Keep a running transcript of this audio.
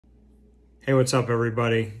Hey, what's up,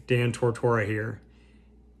 everybody? Dan Tortora here.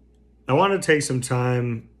 I want to take some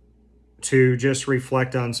time to just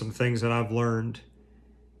reflect on some things that I've learned.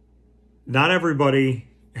 Not everybody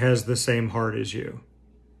has the same heart as you.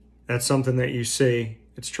 That's something that you see.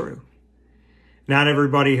 It's true. Not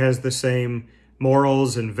everybody has the same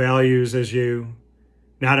morals and values as you.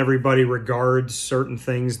 Not everybody regards certain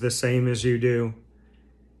things the same as you do.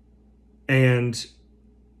 And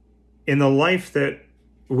in the life that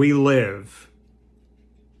we live,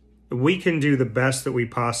 we can do the best that we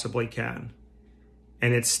possibly can.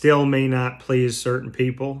 And it still may not please certain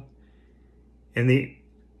people. And the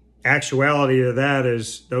actuality of that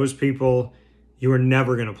is those people you are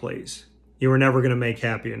never going to please. You are never going to make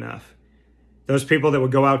happy enough. Those people that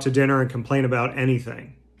would go out to dinner and complain about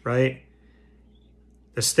anything, right?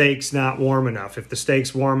 The steak's not warm enough. If the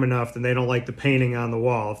steak's warm enough, then they don't like the painting on the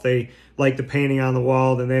wall. If they like the painting on the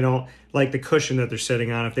wall, then they don't like the cushion that they're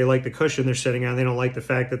sitting on. If they like the cushion they're sitting on, they don't like the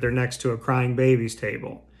fact that they're next to a crying baby's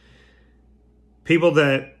table. People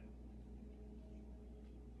that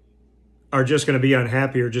are just going to be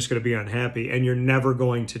unhappy are just going to be unhappy, and you're never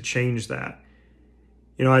going to change that.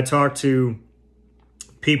 You know, I talk to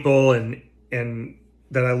people and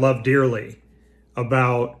that I love dearly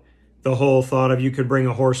about the whole thought of you could bring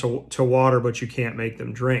a horse to water, but you can't make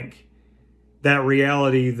them drink. That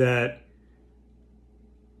reality that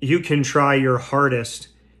you can try your hardest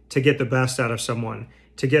to get the best out of someone,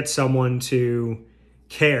 to get someone to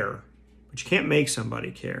care, but you can't make somebody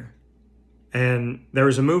care. And there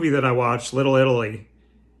was a movie that I watched, Little Italy,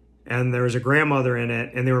 and there was a grandmother in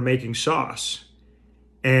it, and they were making sauce.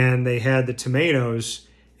 And they had the tomatoes,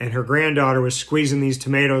 and her granddaughter was squeezing these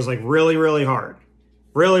tomatoes like really, really hard.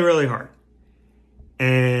 Really, really hard.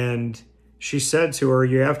 And she said to her,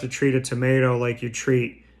 you have to treat a tomato like you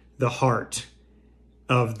treat the heart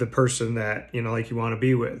of the person that, like you want to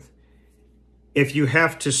be with. If you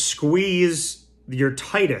have to squeeze your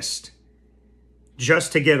tightest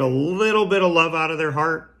just to get a little bit of love out of their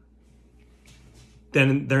heart,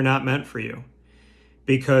 then they're not meant for you.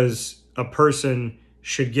 Because a person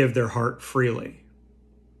should give their heart freely.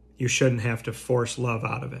 You shouldn't have to force love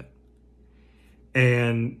out of it.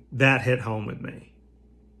 And that hit home with me.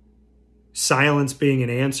 Silence being an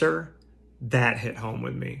answer, that hit home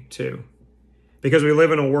with me too. Because we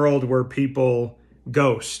live in a world where people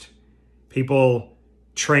ghost. People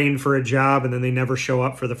train for a job and then they never show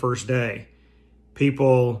up for the first day.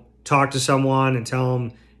 People talk to someone and tell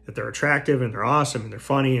them that they're attractive and they're awesome and they're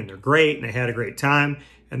funny and they're great and they had a great time,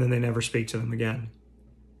 and then they never speak to them again.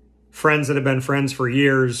 Friends that have been friends for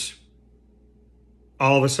years,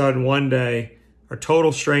 all of a sudden one day, are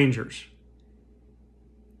total strangers.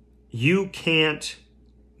 You can't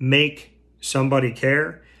make somebody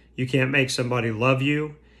care. You can't make somebody love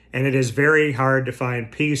you. And it is very hard to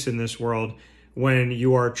find peace in this world when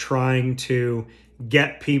you are trying to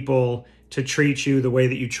get people to treat you the way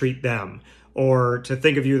that you treat them, or to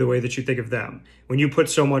think of you the way that you think of them. When you put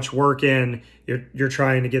so much work in, you're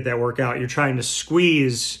trying to get that work out. You're trying to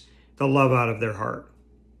squeeze the love out of their heart.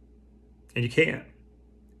 And you can't.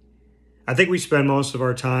 I think we spend most of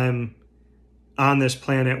our time on this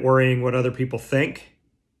planet worrying what other people think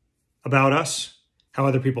about us, how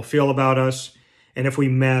other people feel about us, and if we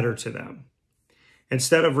matter to them.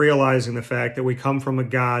 Instead of realizing the fact that we come from a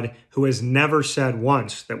God who has never said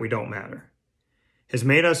once that we don't matter, has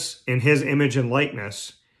made us in his image and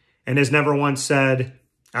likeness, and has never once said,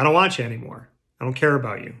 I don't want you anymore. I don't care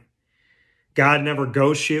about you. God never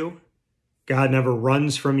ghosts you. God never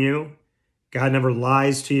runs from you. God never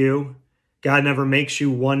lies to you. God never makes you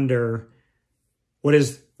wonder, what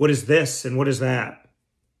is this and what is that?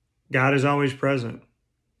 God is always present.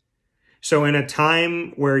 So in a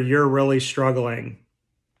time where you're really struggling,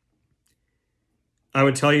 I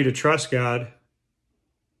would tell you to trust God.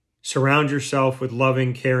 Surround yourself with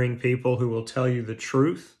loving, caring people who will tell you the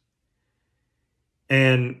truth.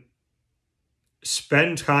 And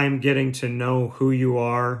spend time getting to know who you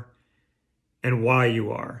are and why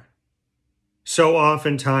you are. So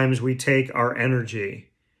oftentimes we take our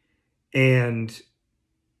energy and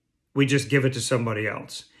we just give it to somebody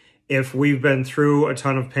else. If we've been through a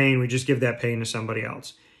ton of pain, we just give that pain to somebody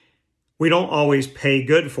else. We don't always pay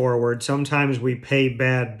good forward. Sometimes we pay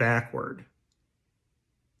bad backward.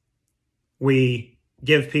 We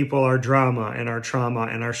give people our drama and our trauma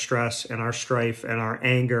and our stress and our strife and our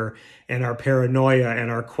anger and our paranoia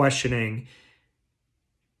and our questioning.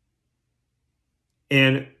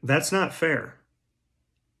 And that's not fair.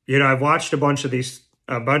 I've watched a bunch of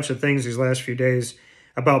things these last few days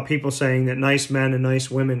about people saying that nice men and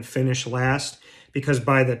nice women finish last because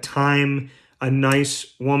by the time a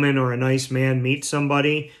nice woman or a nice man meets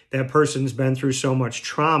somebody, that person's been through so much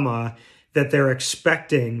trauma that they're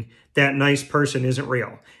expecting that nice person isn't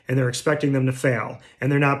real, and they're expecting them to fail, and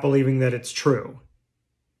they're not believing that it's true.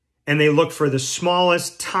 And they look for the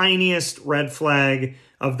smallest, tiniest red flag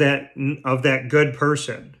of that good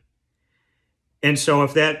person. And so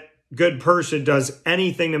if that good person does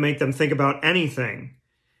anything to make them think about anything,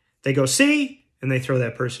 they go, see, and they throw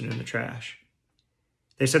that person in the trash.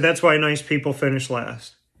 They said that's why nice people finish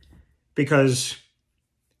last. Because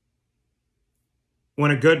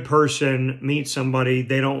when a good person meets somebody,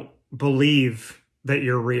 they don't believe that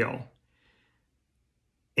you're real.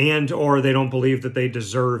 And or they don't believe that they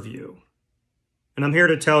deserve you. And I'm here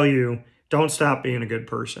to tell you, don't stop being a good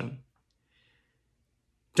person.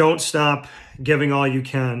 Don't stop giving all you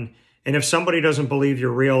can. And if somebody doesn't believe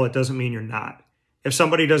you're real, it doesn't mean you're not. If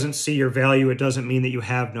somebody doesn't see your value, it doesn't mean that you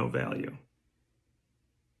have no value.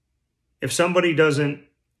 If somebody doesn't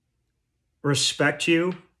respect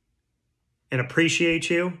you and appreciate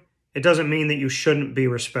you, it doesn't mean that you shouldn't be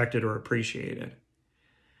respected or appreciated.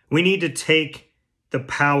 We need to take the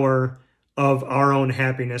power of our own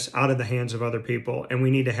happiness out of the hands of other people, and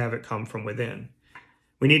we need to have it come from within.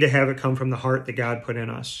 We need to have it come from the heart that God put in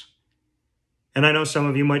us. And I know some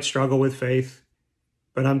of you might struggle with faith,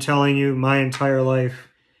 but I'm telling you, my entire life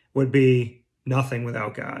would be nothing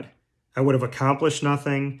without God. I would have accomplished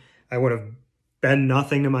nothing. I would have been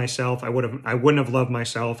nothing to myself. I wouldn't have loved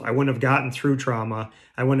myself. I wouldn't have gotten through trauma.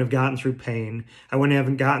 I wouldn't have gotten through pain. I wouldn't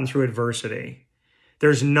have gotten through adversity.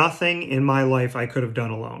 There's nothing in my life I could have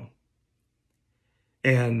done alone.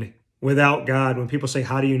 And without God, when people say,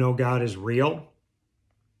 how do you know God is real?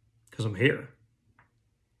 Because I'm here.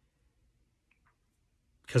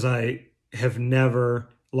 Because I have never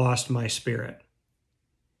lost my spirit.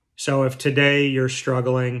 So if today you're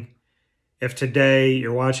struggling, if today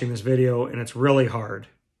you're watching this video and it's really hard,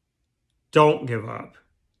 don't give up.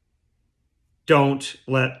 Don't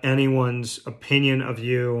let anyone's opinion of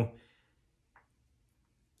you,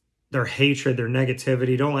 their hatred, their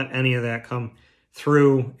negativity, don't let any of that come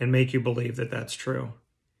through and make you believe that that's true.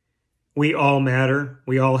 We all matter.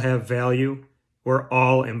 We all have value. We're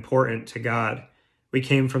all important to God. We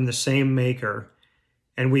came from the same maker,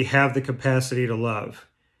 and we have the capacity to love.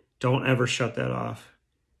 Don't ever shut that off.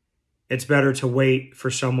 It's better to wait for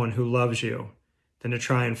someone who loves you than to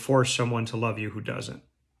try and force someone to love you who doesn't.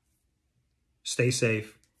 Stay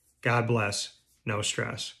safe. God bless. No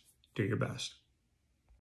stress. Do your best.